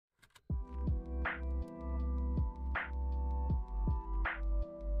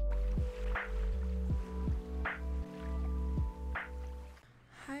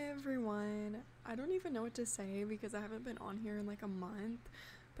everyone. I don't even know what to say because I haven't been on here in like a month,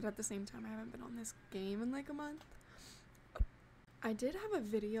 but at the same time I haven't been on this game in like a month. I did have a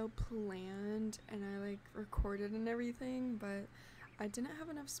video planned and I like recorded and everything, but I didn't have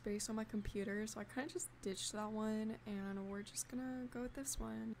enough space on my computer, so I kind of just ditched that one and we're just gonna go with this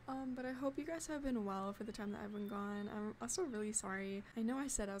one. But I hope you guys have been well for the time that I've been gone. I'm also really sorry. I know I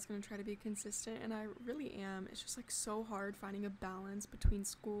said I was gonna try to be consistent and I really am. It's just like so hard finding a balance between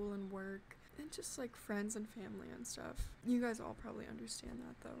school and work and just like friends and family and stuff. You guys all probably understand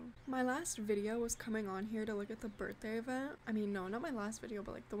that though. My last video was coming on here to look at the birthday event. I mean, no, not my last video,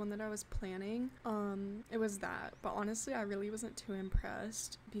 but like the one that I was planning. It was that, but honestly I really wasn't too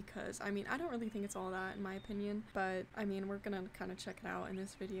impressed because I mean I don't really think it's all that in my opinion, but I mean we're gonna kind of check it out in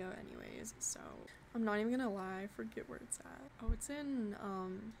this video anyways, so I'm not even gonna lie, I forget where it's at. Oh, it's in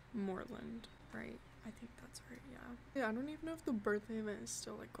Moreland, right? I think that's right, yeah. I don't even know if the birthday event is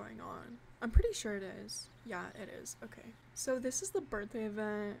still like going on. I'm pretty sure it is. Yeah, it is. Okay. So this is the birthday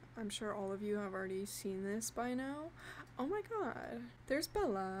event. I'm sure all of you have already seen this by now. Oh my god. There's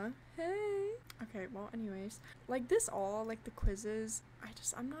Bella. Hey. Okay, well anyways. Like this all, like the quizzes,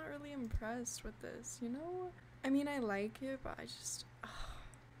 I'm not really impressed with this, you know? I mean, I like it, but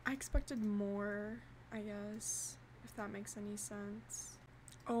I expected more, I guess, if that makes any sense.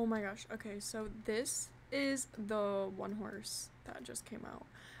 Oh my gosh, okay, so this is the one horse that just came out.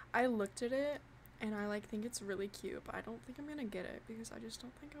 I looked at it and I like think it's really cute, but I don't think I'm gonna get it because I just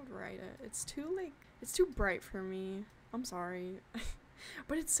don't think I would ride it. It's too bright for me. I'm sorry.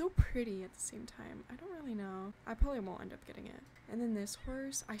 But it's so pretty at the same time. I don't really know. I probably won't end up getting it. And then this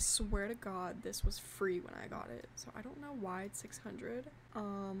horse, I swear to God, this was free when I got it. So I don't know why it's 600.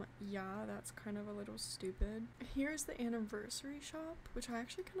 Yeah, that's kind of a little stupid. Here's the anniversary shop, which I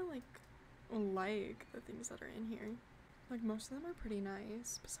actually kind of like the things that are in here. Like most of them are pretty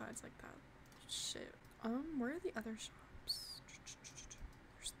nice, besides like that shit. Where are the other shops?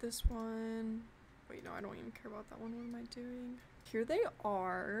 There's this one. Wait, no, I don't even care about that one. What am I doing? Here they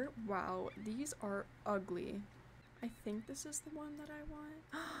are. Wow, these are ugly. I think this is the one that I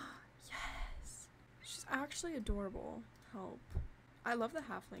want. Yes! She's actually adorable. Help. I love the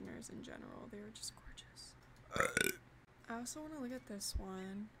halflingers in general. They are just gorgeous. I also want to look at this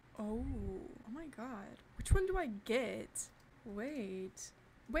one. Oh my god. Which one do I get? Wait,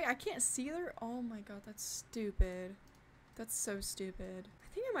 I can't see her? Oh my god, that's stupid. That's so stupid.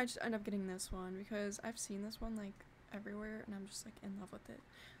 I think I might just end up getting this one because I've seen this one like everywhere and I'm just like in love with it.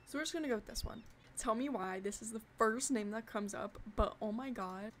 So we're just gonna go with this one. Tell me why this is the first name that comes up, but oh my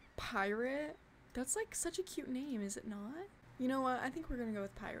god, Pirate? That's like such a cute name, is it not? You know what? I think we're gonna go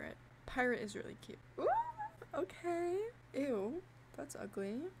with Pirate. Pirate is really cute. Ooh, okay. Ew, that's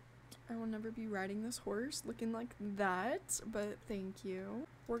ugly. I will never be riding this horse looking like that, but thank you.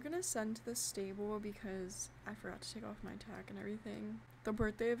 We're gonna send to the stable because I forgot to take off my tack and everything. The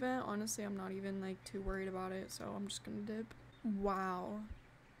birthday event, honestly, I'm not even like too worried about it, so I'm just gonna dip. Wow.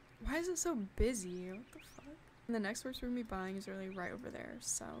 Why is it so busy? What the fuck? And the next horse we're gonna be buying is really right over there,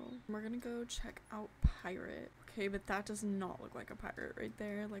 so we're gonna go check out Pirate. Okay, but that does not look like a pirate right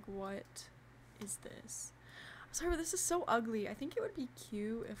there. Like, what is this? Sorry, but this is so ugly. I think it would be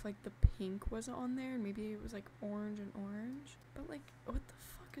cute if like the pink wasn't on there and maybe it was like orange and orange. But like, what the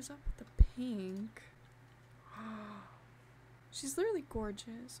fuck is up with the pink? She's literally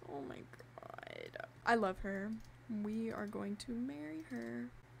gorgeous. Oh my god. I love her. We are going to marry her.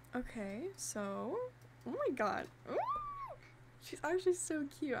 Okay, so, oh my god. Ooh! She's actually so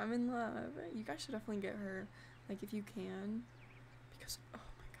cute. I'm in love. You guys should definitely get her, like if you can. Because, oh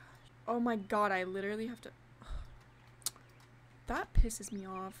my gosh. Oh my god, I literally have to... That pisses me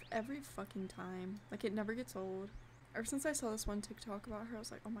off every fucking time. Like, it never gets old. Ever since I saw this one TikTok about her, I was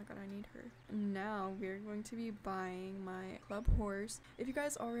like, oh my god, I need her. Now we're going to be buying my club horse. If you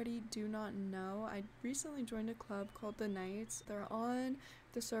guys already do not know, I recently joined a club called the Knights. They're on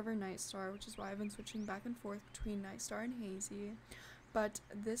the server Nightstar, which is why I've been switching back and forth between Nightstar and Hazy. But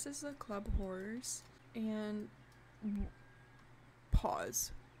this is a club horse, and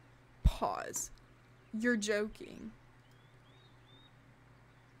pause. You're joking.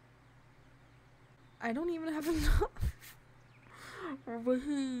 I don't even have enough.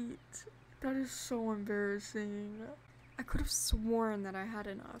 Wait, that is so embarrassing. I could have sworn that I had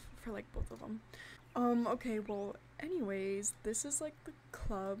enough for like both of them. Okay, well, anyways, this is like the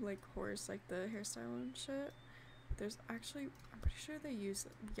club, like horse, like the hairstyle and shit. There's actually, I'm pretty sure they use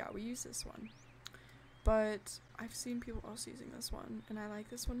it. Yeah, we use this one. But I've seen people else using this one, and I like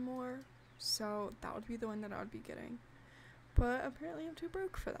this one more. So that would be the one that I would be getting. But apparently I'm too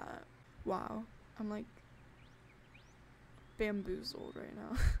broke for that. Wow. I'm like, bamboozled right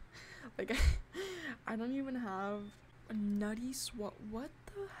now. Like, I don't even have a nutty swap. What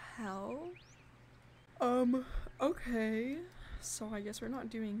the hell? Okay. So I guess we're not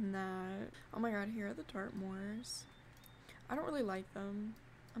doing that. Oh my god, here are the Dartmoors. I don't really like them.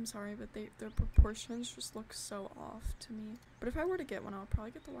 I'm sorry, but their proportions just look so off to me. But if I were to get one, I'll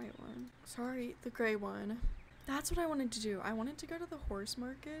probably get the white one. Sorry, the gray one. That's what I wanted to do. I wanted to go to the horse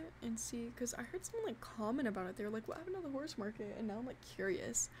market and see, because I heard someone like comment about it. They were like, what happened to the horse market? And now I'm like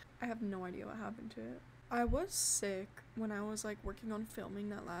curious. I have no idea what happened to it. I was sick when I was like working on filming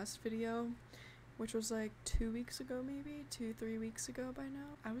that last video, which was like 2 weeks ago, maybe 2-3 weeks ago by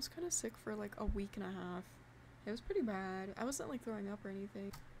now. I was kind of sick for like a week and a half. It was pretty bad. I wasn't like throwing up or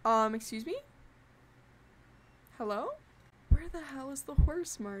anything. Excuse me? Hello? Where the hell is the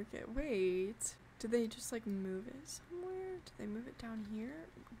horse market? Wait. Did they just like move it somewhere? Did they move it down here?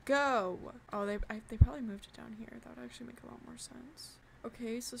 Go! Oh, they probably moved it down here. That would actually make a lot more sense.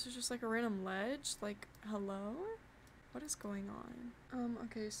 Okay, so this is just like a random ledge. Like, hello? What is going on?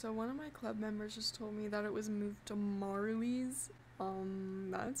 Okay, so one of my club members just told me that it was moved to Marley's.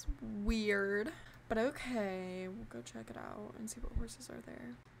 That's weird. But okay, we'll go check it out and see what horses are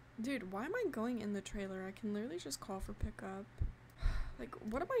there. Dude, why am I going in the trailer? I can literally just call for pickup. Like,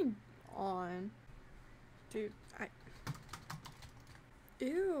 what am I on? Dude,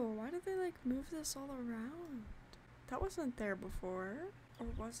 Ew, why did they like move this all around? That wasn't there before. Or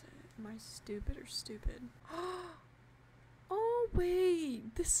was it? Am I stupid or stupid? Oh,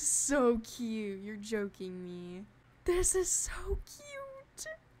 wait. This is so cute. You're joking me. This is so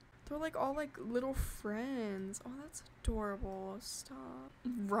cute. They're like all like little friends. Oh, that's adorable. Stop.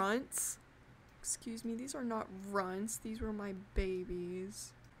 Runts? Excuse me, these are not runts. These were my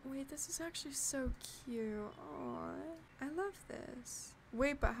babies. Wait, this is actually so cute. Aw, I love this.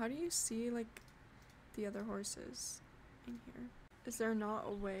 Wait, but how do you see like the other horses in here? Is there not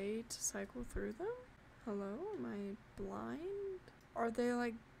a way to cycle through them? Hello? Am I blind? Are they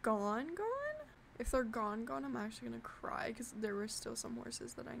like gone? If they're gone, I'm actually gonna cry because there were still some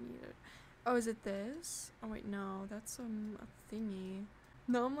horses that I needed. Oh, is it this? Oh wait, no, that's a thingy.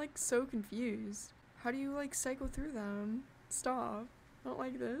 No, I'm like so confused. How do you like cycle through them? Stop. I don't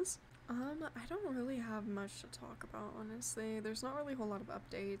like this. I don't really have much to talk about, honestly. There's not really a whole lot of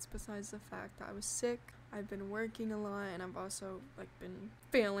updates besides the fact that I was sick. I've been working a lot, and I've also like been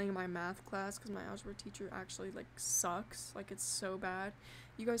failing my math class because my algebra teacher actually like sucks. Like, it's so bad.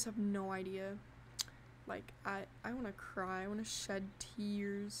 You guys have no idea. Like, I want to cry. I want to shed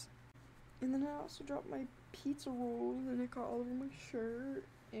tears. And then I also dropped my pizza rolls and it got all over my shirt.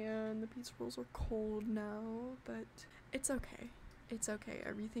 And the pizza rolls are cold now, but it's okay. It's okay.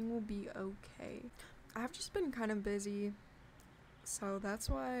 Everything will be okay. I've just been kind of busy, so that's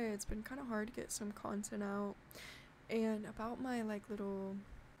why it's been kind of hard to get some content out. And about my like little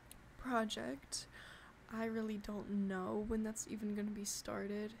project, I really don't know when that's even going to be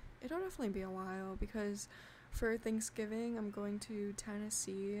started. It'll definitely be a while because for Thanksgiving I'm going to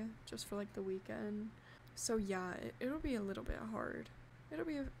Tennessee just for like the weekend. So yeah, it'll be a little bit hard. It'll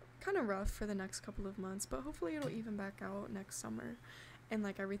be kind of rough for the next couple of months, but hopefully it'll even back out next summer and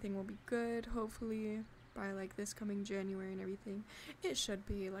like everything will be good hopefully by like this coming January and everything. It should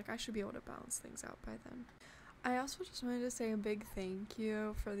be like I should be able to balance things out by then. I also just wanted to say a big thank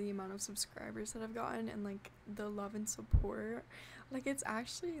you for the amount of subscribers that I've gotten and like the love and support. Like, it's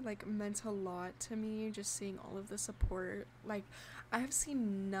actually like meant a lot to me just seeing all of the support. Like, I have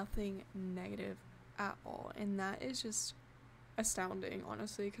seen nothing negative at all, and that is just astounding,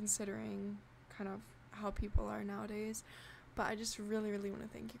 honestly, considering kind of how people are nowadays. But I just really want to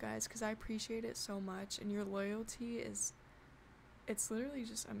thank you guys because I appreciate it so much, and your loyalty it's literally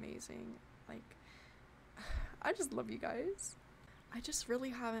just amazing. Like, I just love you guys. I just really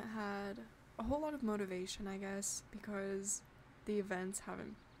haven't had a whole lot of motivation, I guess, because the events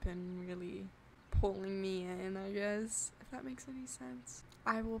haven't been really pulling me in, I guess, if that makes any sense.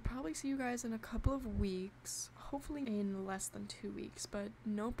 I will probably see you guys in a couple of weeks, hopefully in less than 2 weeks, but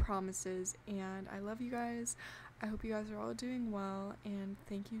no promises, and I love you guys. I hope you guys are all doing well, and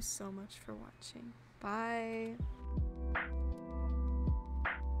thank you so much for watching. Bye!